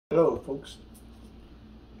Hello folks,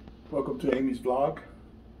 welcome to Amy's vlog.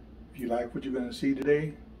 If you like what you're going to see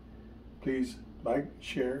today, please like,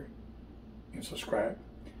 share, and subscribe.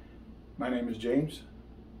 My name is James.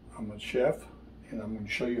 I'm a chef and I'm going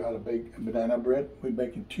to show you how to bake banana bread. We're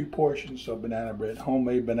baking 2 portions of banana bread,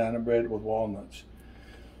 homemade banana bread with walnuts.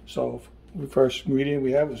 So the first ingredient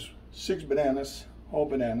we have is 6 bananas, whole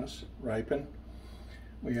bananas, ripened.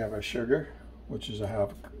 We have our sugar, which is a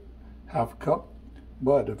half cup.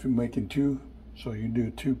 But if you're making 2, so you do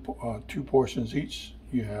two portions each,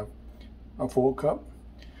 you have a full cup.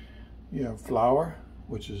 You have flour,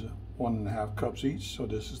 which is 1.5 cups each, so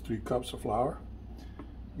this is 3 cups of flour.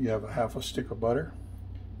 You have a half a stick of butter,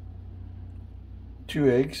 2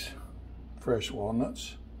 eggs, fresh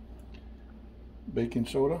walnuts, baking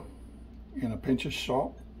soda, and a pinch of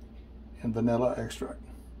salt, and vanilla extract.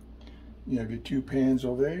 You have your 2 pans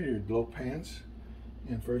over there, your blow pans,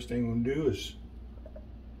 and first thing we're going to do is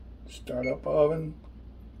start up oven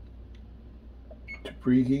to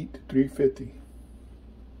preheat to 350.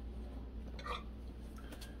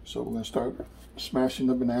 So we're going to start smashing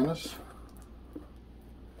the bananas.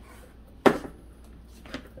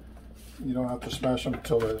 You don't have to smash them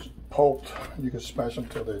until they're pulped. You can smash them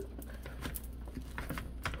until they're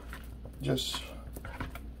just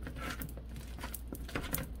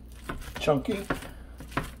chunky.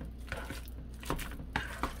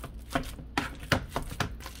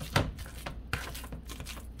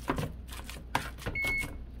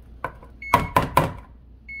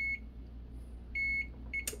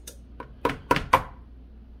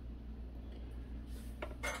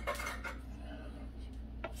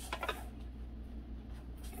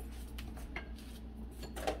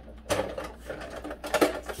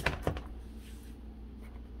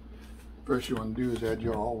 First you want to do is add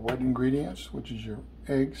your all wet ingredients, which is your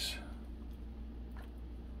eggs,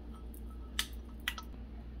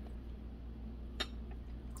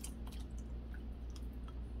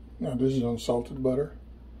 now this is unsalted butter,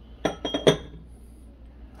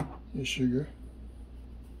 your sugar,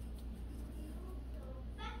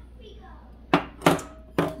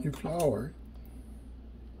 your flour,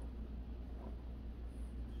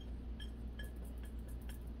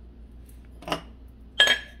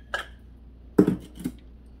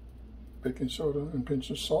 baking soda and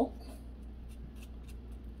pinch of salt,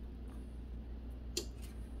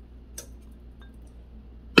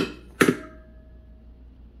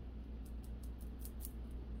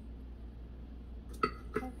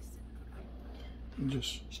 and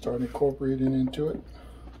just start incorporating into it,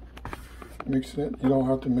 mixing it. You don't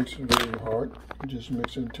have to mix it very hard, you just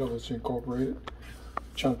mix it until it's incorporated.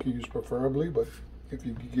 Chunky is preferably, but if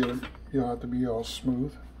you can get it, you don't have to be all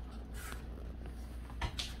smooth.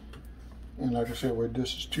 And like I said,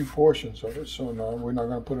 this is 2 portions of it, so now we're not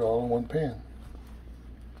going to put it all in one pan.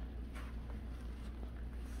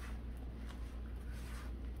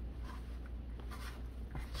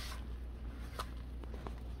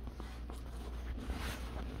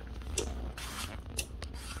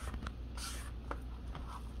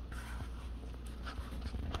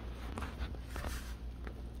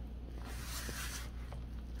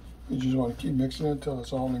 You just want to keep mixing it until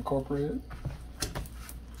it's all incorporated.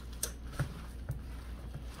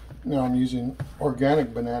 Now I'm using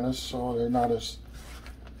organic bananas, so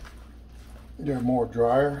they're more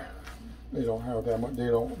drier. They don't have that much, they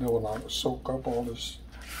will not soak up all this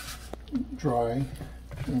dry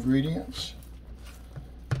ingredients,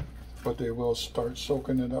 but they will start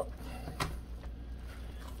soaking it up.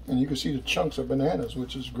 And you can see the chunks of bananas,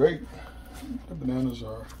 which is great. The bananas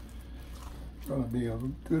are going to be a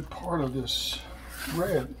good part of this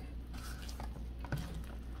bread.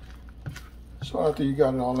 So after you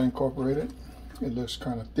got it all incorporated, it looks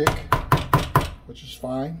kind of thick, which is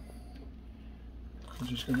fine. I'm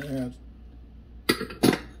just going to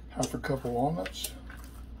add half a cup of walnuts.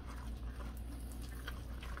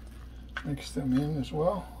 Mix them in as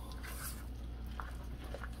well.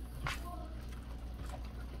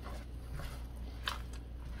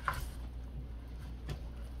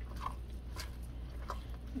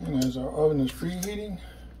 And as our oven is preheating,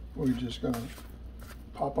 we're just going to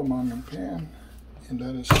pop them on the pan and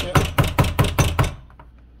let it sit.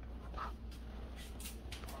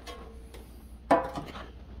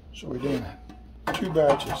 So we're doing 2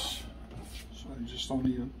 batches. So you just don't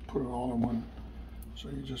need to put it all in one. So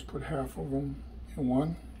you just put half of them in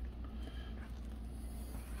one.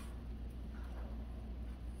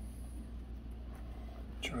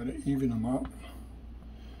 Try to even them out.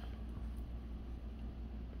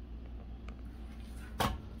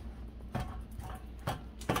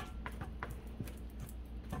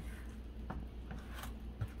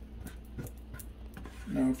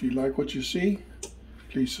 Now if you like what you see,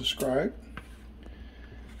 please subscribe.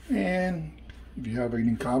 And if you have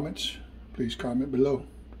any comments, please comment below.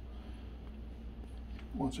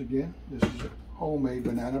 Once again, this is homemade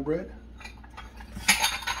banana bread.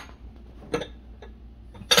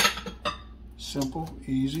 Simple,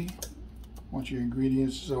 easy. Once your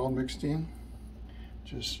ingredients is all mixed in,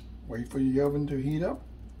 just wait for your oven to heat up,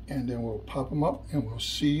 and then we'll pop them up, and we'll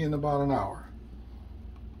see you in about an hour.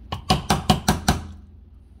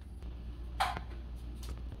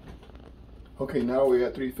 Okay, now we're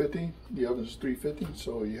at 350. The oven is 350,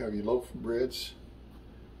 so you have your loaf of breads.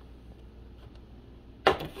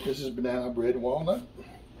 This is banana bread and walnut.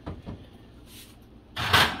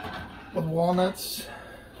 With walnuts,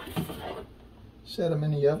 set them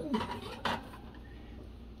in the oven.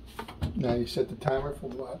 Now you set the timer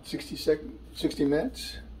for about 60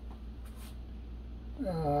 minutes.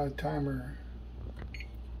 Timer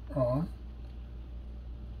on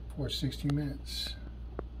for 60 minutes,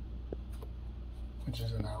 which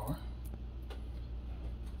is an hour.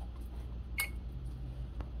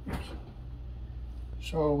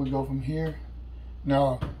 So we go from here.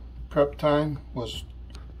 Now prep time was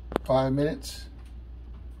 5 minutes.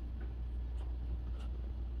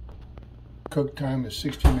 Cook time is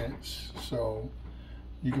 60 minutes. So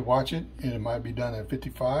you can watch it, and it might be done at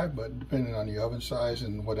 55, but depending on the oven size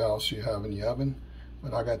and what else you have in the oven.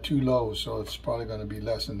 But I got 2 loaves, so it's probably going to be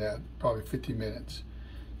less than that, probably 50 minutes.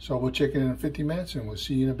 So we'll check it in 50 minutes, and we'll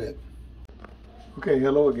see you in a bit. Okay,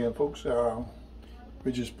 hello again, folks.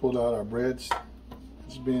 We just pulled out our breads.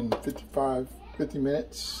 It's been 50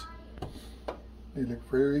 minutes. They look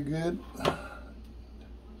very good.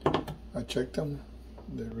 I checked them.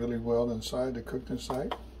 They're really well inside. They're cooked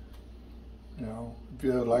inside. Now, if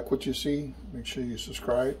you like what you see, make sure you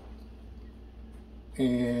subscribe.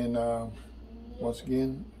 And once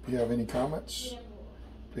again, if you have any comments,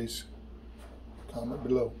 please comment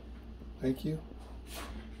below. Thank you,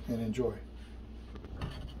 and enjoy.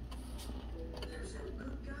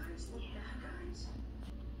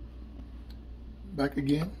 Back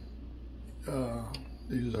again.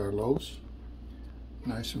 These are our loaves,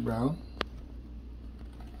 nice and brown,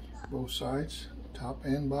 both sides, top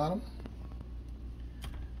and bottom.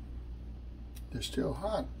 They're still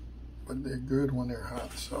hot, but they're good when they're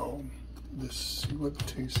hot. So let's see what it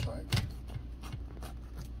tastes like.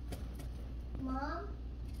 Mom,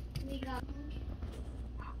 you got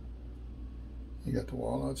the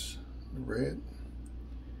walnuts, the red,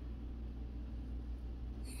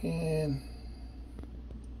 and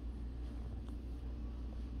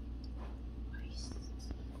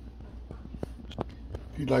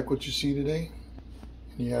if you like what you see today,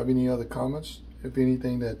 and you have any other comments, if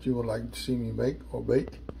anything that you would like to see me make or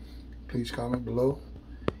bake, please comment below.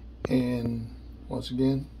 And once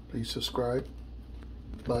again, please subscribe,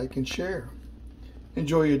 like, and share.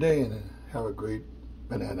 Enjoy your day, and have a great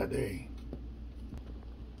banana day.